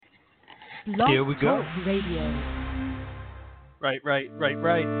Blog Here we go. Talk Radio. Right.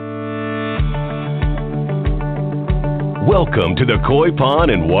 Welcome to the Koi Pond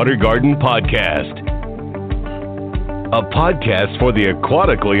and Water Garden Podcast, a podcast for the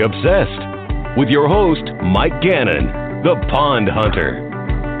aquatically obsessed, with your host, Mike Gannon, the Pond Hunter.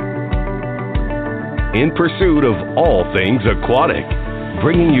 In pursuit of all things aquatic,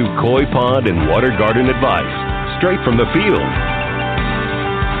 bringing you koi pond and water garden advice straight from the field.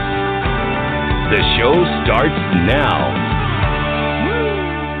 The show starts now.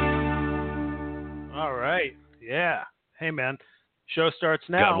 All right. Yeah. Hey, man. Show starts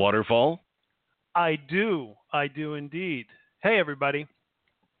now. Got waterfall? I do indeed. Hey, everybody.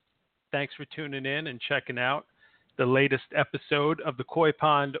 Thanks for tuning in and checking out the latest episode of the Koi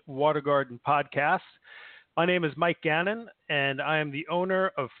Pond Water Garden Podcast. My name is Mike Gannon, and I am the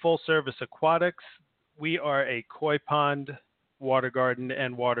owner of Full Service Aquatics. We are a koi pond, water garden,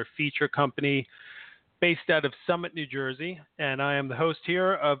 and water feature company based out of Summit, New Jersey, and I am the host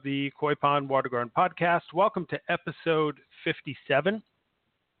here of the Koi Pond Water Garden Podcast. Welcome to episode 57,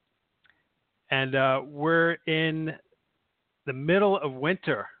 and we're in the middle of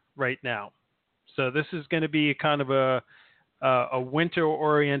winter right now. So this is going to be kind of a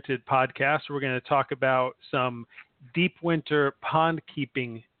winter-oriented podcast. We're going to talk about some deep winter pond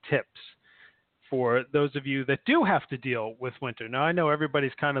keeping tips for those of you that do have to deal with winter. Now, I know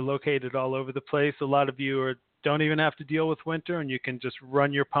everybody's kind of located all over the place. A lot of you don't even have to deal with winter, and you can just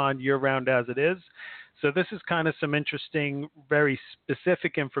run your pond year-round as it is. So this is kind of some interesting, very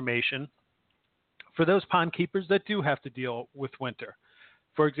specific information for those pond keepers that do have to deal with winter.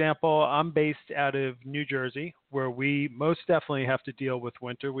 For example, I'm based out of New Jersey, where we most definitely have to deal with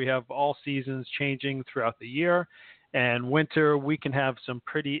winter. We have all seasons changing throughout the year. And winter, we can have some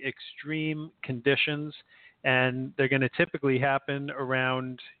pretty extreme conditions, and they're going to typically happen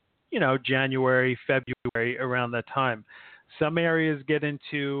around, January, February, around that time. Some areas get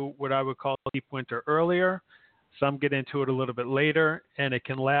into what I would call deep winter earlier. Some get into it a little bit later, and it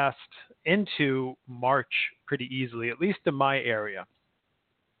can last into March pretty easily, at least in my area.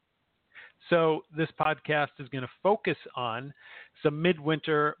 So this podcast is going to focus on some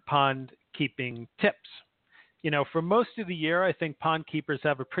midwinter pond keeping tips. For most of the year, I think pond keepers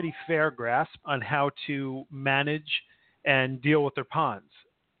have a pretty fair grasp on how to manage and deal with their ponds.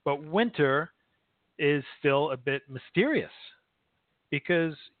 But winter is still a bit mysterious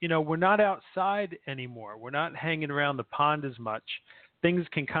because, we're not outside anymore. We're not hanging around the pond as much. Things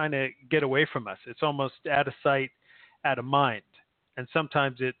can kind of get away from us. It's almost out of sight, out of mind. And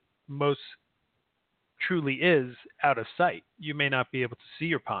sometimes it most truly is out of sight. You may not be able to see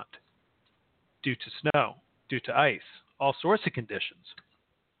your pond due to snow, due to ice, all sorts of conditions.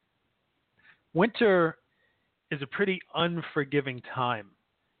 Winter is a pretty unforgiving time.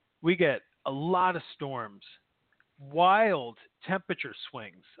 We get a lot of storms, wild temperature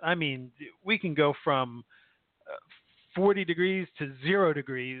swings. I mean, we can go from 40 degrees to 0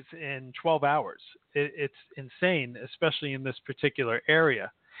 degrees in 12 hours. It's insane, especially in this particular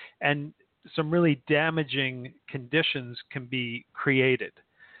area. And some really damaging conditions can be created.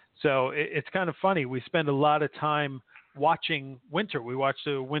 So it's kind of funny. We spend a lot of time watching winter. We watch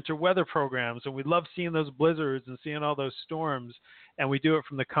the winter weather programs, and we love seeing those blizzards and seeing all those storms, and we do it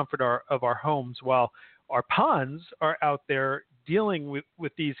from the comfort of our homes while our ponds are out there dealing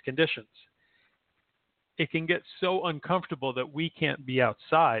with these conditions. It can get so uncomfortable that we can't be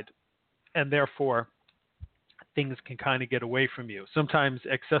outside, and therefore things can kind of get away from you. Sometimes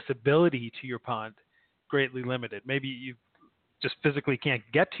accessibility to your pond greatly limited. Maybe you just physically can't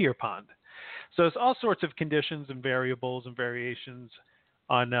get to your pond. So it's all sorts of conditions and variables and variations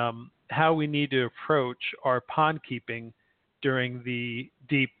on how we need to approach our pond keeping during the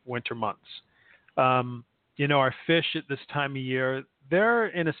deep winter months. Our fish at this time of year, they're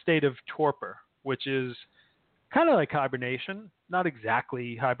in a state of torpor, which is kind of like hibernation. Not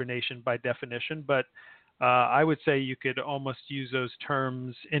exactly hibernation by definition, but I would say you could almost use those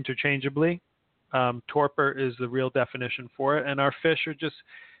terms interchangeably. Torpor is the real definition for it, and our fish are just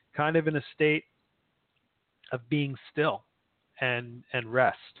kind of in a state of being still and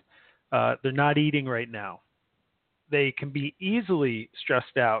rest. They're not eating right now. They can be easily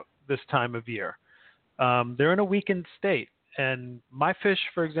stressed out this time of year. They're in a weakened state, and my fish,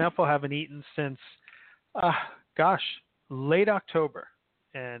 for example, haven't eaten since, late October.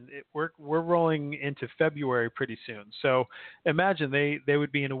 And we're rolling into February pretty soon. So imagine they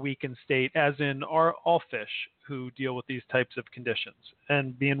would be in a weakened state, as in all fish who deal with these types of conditions.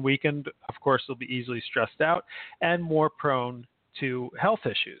 And being weakened, of course, they'll be easily stressed out and more prone to health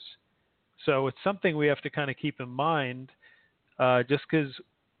issues. So it's something we have to kind of keep in mind, just because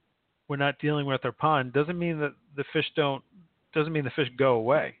we're not dealing with our pond doesn't mean that the fish don't doesn't mean the fish go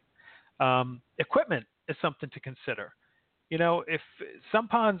away. Equipment is something to consider. If some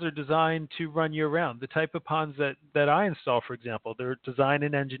ponds are designed to run year round, the type of ponds that I install, for example, they're designed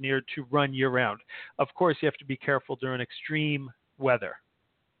and engineered to run year round. Of course, you have to be careful during extreme weather,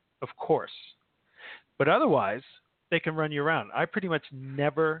 of course. But otherwise, they can run year round. I pretty much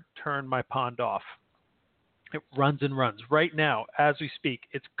never turn my pond off. It runs and runs. Right now, as we speak,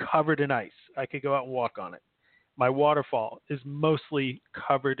 it's covered in ice. I could go out and walk on it. My waterfall is mostly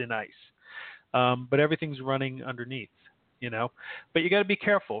covered in ice, but everything's running underneath, you know. But you got to be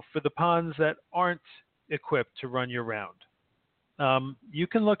careful for the ponds that aren't equipped to run year round. You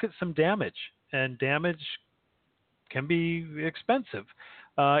can look at some damage, and damage can be expensive.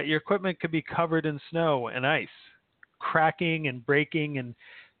 Your equipment could be covered in snow and ice, cracking and breaking, and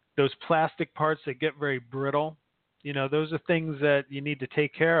those plastic parts that get very brittle. Those are things that you need to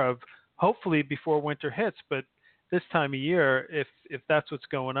take care of, hopefully before winter hits. But this time of year, if that's what's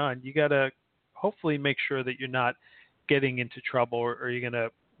going on, you got to hopefully make sure that you're not getting into trouble, or you're going to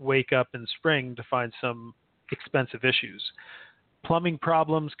wake up in spring to find some expensive issues. Plumbing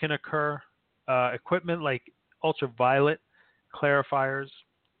problems can occur. Equipment like ultraviolet clarifiers,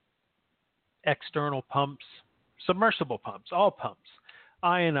 external pumps, submersible pumps, all pumps,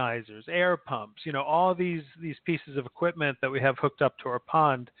 ionizers, air pumps, all these pieces of equipment that we have hooked up to our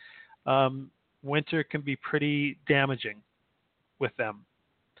pond, winter can be pretty damaging with them.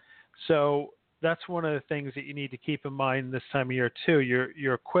 So that's one of the things that you need to keep in mind this time of year too.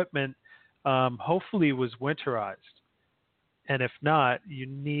 Your equipment hopefully was winterized. And if not, you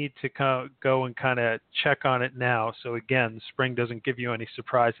need to go and kind of check on it now. So again, spring doesn't give you any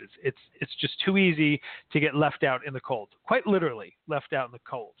surprises. It's just too easy to get left out in the cold, quite literally left out in the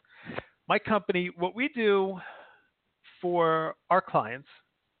cold. My company, what we do for our clients,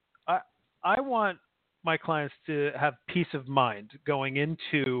 I want my clients to have peace of mind going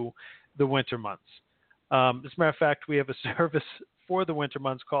into the winter months. As a matter of fact, we have a service for the winter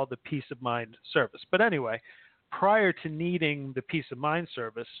months called the Peace of Mind service. But anyway, prior to needing the Peace of Mind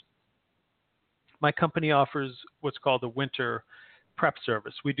service, my company offers what's called a winter prep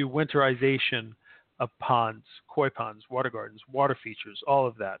service. We do winterization of ponds, koi ponds, water gardens, water features, all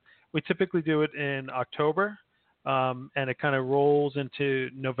of that. We typically do it in October, and it kind of rolls into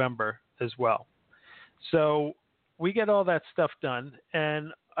November as well. So we get all that stuff done,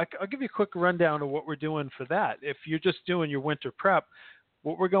 and I'll give you a quick rundown of what we're doing for that. If you're just doing your winter prep,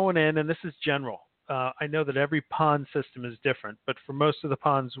 what we're going in, and this is general. I know that every pond system is different, but for most of the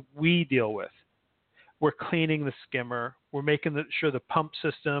ponds we deal with, we're cleaning the skimmer. We're making sure the pump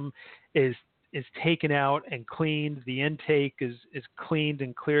system is taken out and cleaned. The intake is cleaned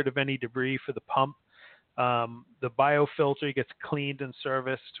and cleared of any debris for the pump. The biofilter gets cleaned and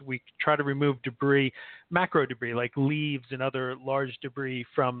serviced. We try to remove debris, macro debris like leaves and other large debris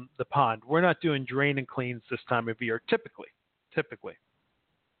from the pond. We're not doing drain and cleans this time of year, typically,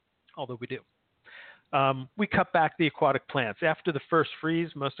 although we do. We cut back the aquatic plants. After the first freeze,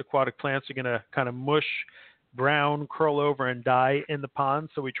 most aquatic plants are going to kind of mush, brown, curl over, and die in the pond,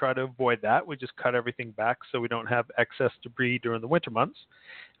 so we try to avoid that. We just cut everything back so we don't have excess debris during the winter months.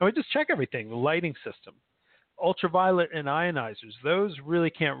 And we just check everything, the lighting system. Ultraviolet and ionizers, those really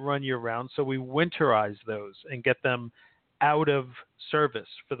can't run year-round, so we winterize those and get them out of service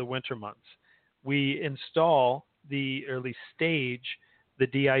for the winter months. We install or at least stage the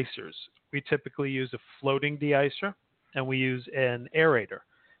de-icers. We typically use a floating de-icer, and we use an aerator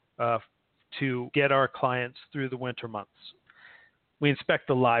to get our clients through the winter months. We inspect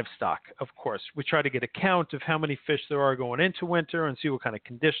the livestock, of course. We try to get a count of how many fish there are going into winter and see what kind of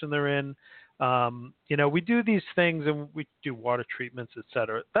condition they're in. We do these things, and we do water treatments, et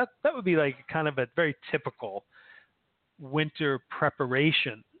cetera. That would be like kind of a very typical winter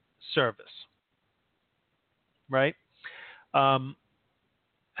preparation service, right?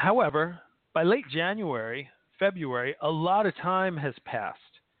 However, by late January, February, a lot of time has passed,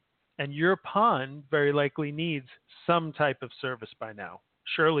 and your pond very likely needs some type of service by now.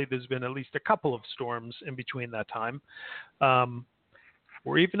 Surely there's been at least a couple of storms in between that time.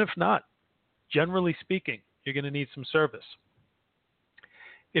 Or even if not, generally speaking, you're going to need some service.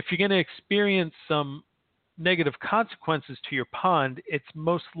 If you're going to experience some negative consequences to your pond, it's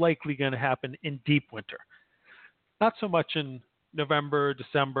most likely going to happen in deep winter. Not so much in November,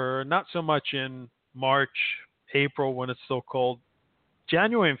 December, not so much in March, April when it's still cold.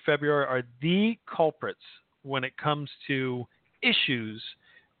 January and February are the culprits when it comes to issues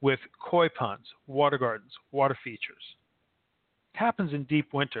with koi ponds, water gardens, water features. It happens in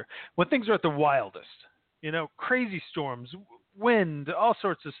deep winter when things are at the wildest. Crazy storms. wind, all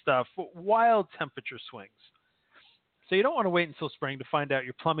sorts of stuff, wild temperature swings. So you don't want to wait until spring to find out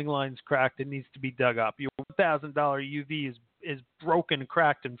your plumbing line's cracked and needs to be dug up. Your $1,000 UV is broken,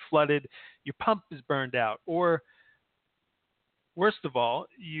 cracked, and flooded. Your pump is burned out. Or worst of all,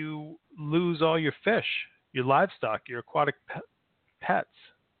 you lose all your fish, your livestock, your aquatic pets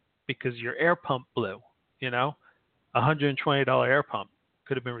because your air pump blew. You know, $120 air pump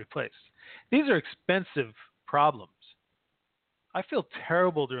could have been replaced. These are expensive problems. I feel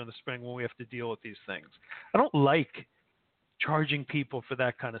terrible during the spring when we have to deal with these things. I don't like charging people for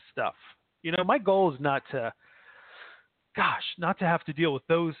that kind of stuff. You know, my goal is not to have to deal with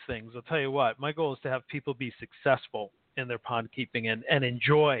those things. I'll tell you what, my goal is to have people be successful in their pond keeping and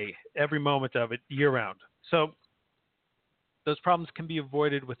enjoy every moment of it year round. So those problems can be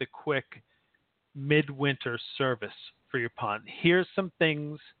avoided with a quick midwinter service for your pond. Here's some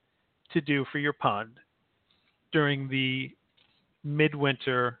things to do for your pond during the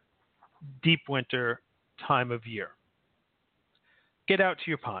midwinter, deep winter time of year. Get out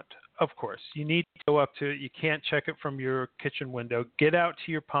to your pond, of course. You need to go up to it. You can't check it from your kitchen window. Get out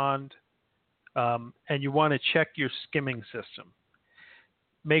to your pond, and you want to check your skimming system.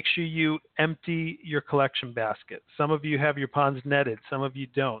 Make sure you empty your collection basket. Some of you have your ponds netted. Some of you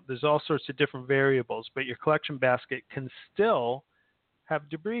don't. There's all sorts of different variables, but your collection basket can still have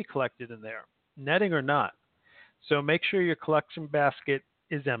debris collected in there, netting or not. So make sure your collection basket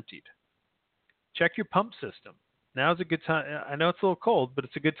is emptied. Check your pump system. Now's a good time. I know it's a little cold, but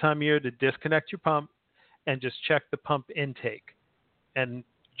it's a good time of year to disconnect your pump and just check the pump intake. And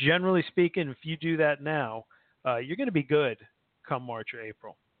generally speaking, if you do that now, you're going to be good come March or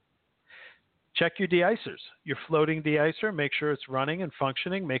April. Check your deicers, your floating deicer. Make sure it's running and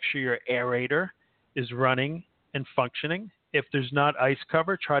functioning. Make sure your aerator is running and functioning. If there's not ice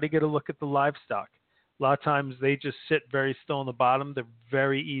cover, try to get a look at the livestock. A lot of times they just sit very still on the bottom. They're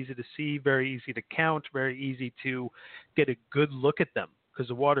very easy to see, very easy to count, very easy to get a good look at them because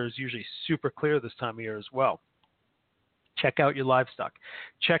the water is usually super clear this time of year as well. Check out your livestock.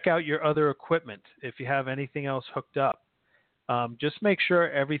 Check out your other equipment if you have anything else hooked up. Just make sure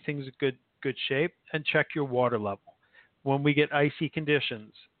everything's in good shape and check your water level. When we get icy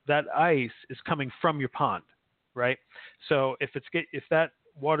conditions, that ice is coming from your pond, right? So if that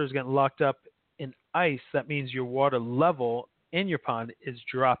water is getting locked up in ice, that means your water level in your pond is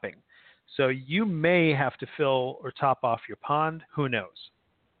dropping. So you may have to fill or top off your pond. Who knows?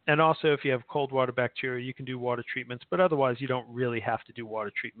 And also, if you have cold water bacteria, you can do water treatments, but otherwise you don't really have to do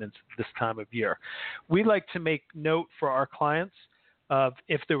water treatments this time of year. We like to make note for our clients of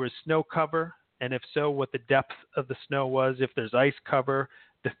if there was snow cover, and if so, what the depth of the snow was, if there's ice cover,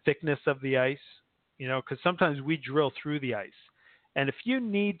 the thickness of the ice, because sometimes we drill through the ice. And if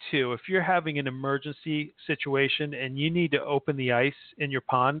you're having an emergency situation and you need to open the ice in your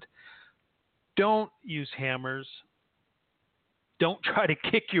pond, don't use hammers. Don't try to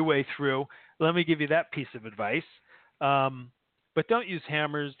kick your way through. Let me give you that piece of advice. But don't use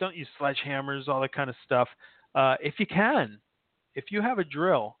hammers. Don't use sledgehammers, all that kind of stuff. If you can, if you have a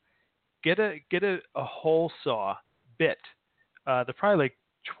drill, get a hole saw bit. They're probably like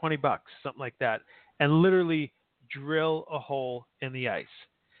 $20, something like that, and literally drill a hole in the ice.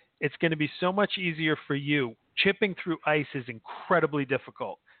 It's going to be so much easier for you. Chipping through ice is incredibly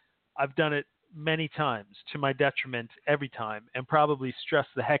difficult. I've done it many times to my detriment every time, and probably stress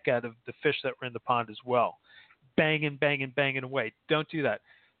the heck out of the fish that were in the pond as well. Banging away. Don't do that.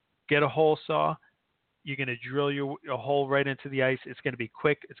 Get a hole saw. You're going to drill your hole right into the ice. It's going to be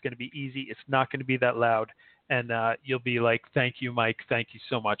quick. It's going to be easy. It's not going to be that loud. And you'll be like, thank you, Mike. Thank you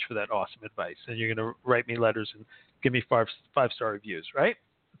so much for that awesome advice. And you're going to write me letters and give me five-star reviews, right?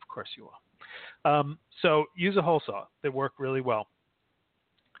 Of course you will. So use a hole saw. They work really well.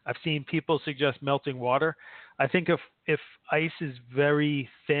 I've seen people suggest melting water. I think if ice is very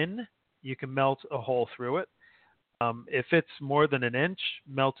thin, you can melt a hole through it. If it's more than an inch,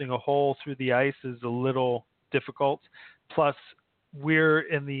 melting a hole through the ice is a little difficult. Plus, we're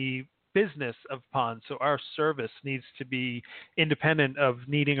in the business of ponds, so our service needs to be independent of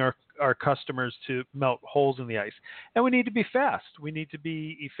needing our customers to melt holes in the ice. And we need to be fast. We need to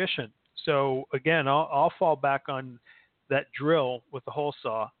be efficient. So again, I'll fall back on that drill with the hole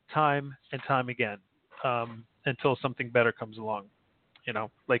saw time and time again until something better comes along,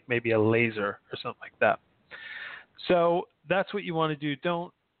 like maybe a laser or something like that. So that's what you want to do.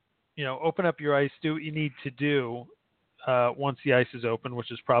 Don't, open up your ice, do what you need to do once the ice is open,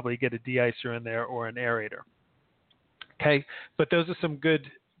 which is probably get a de-icer in there or an aerator. Okay, but those are some good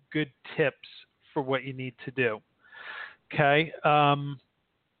tips for what you need to do. Okay.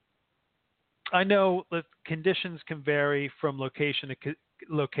 I know that conditions can vary from location to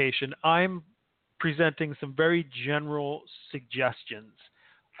location. I'm presenting some very general suggestions.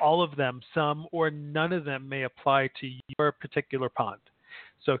 All of them, some or none of them, may apply to your particular pond.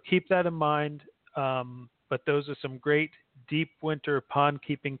 So keep that in mind. But those are some great deep winter pond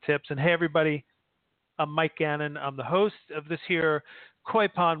keeping tips. And hey, everybody, I'm Mike Gannon. I'm the host of this here Koi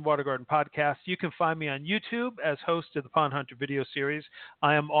Pond Water Garden podcast. You can find me on YouTube as host of the Pond Hunter video series.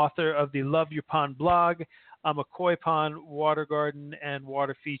 I am author of the Love Your Pond blog. I'm a koi pond, water garden, and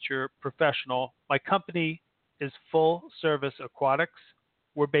water feature professional. My company is Full Service Aquatics.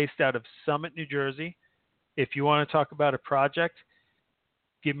 We're based out of Summit, New Jersey. If you want to talk about a project,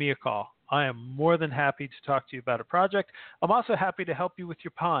 give me a call. I am more than happy to talk to you about a project. I'm also happy to help you with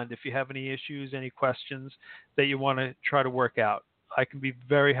your pond if you have any issues, any questions that you want to try to work out. I can be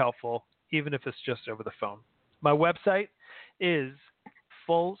very helpful, even if it's just over the phone. My website is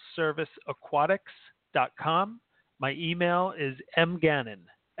fullserviceaquatics.com. My email is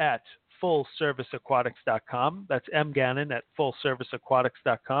mgannon@fullserviceaquatics.com. That's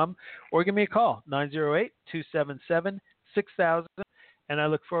mgannon@fullserviceaquatics.com. Or give me a call, 908-277-6000. And I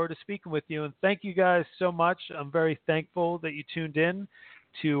look forward to speaking with you. And thank you guys so much. I'm very thankful that you tuned in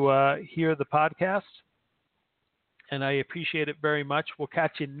to hear the podcast. And I appreciate it very much. We'll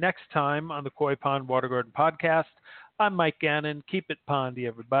catch you next time on the Koi Pond Water Garden podcast. I'm Mike Gannon. Keep it pondy,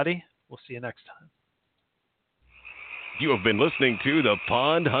 everybody. We'll see you next time. You have been listening to the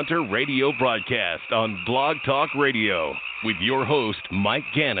Pond Hunter radio broadcast on Blog Talk Radio with your host, Mike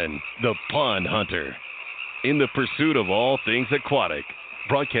Gannon, the Pond Hunter. In the pursuit of all things aquatic,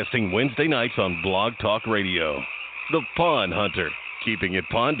 broadcasting Wednesday nights on Blog Talk Radio. The Pond Hunter, keeping it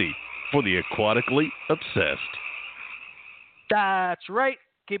pondy for the aquatically obsessed. That's right.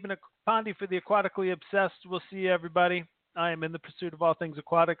 Keeping it pondy for the aquatically obsessed. We'll see you, everybody. I am in the pursuit of all things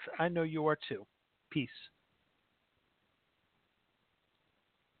aquatics. I know you are too. Peace.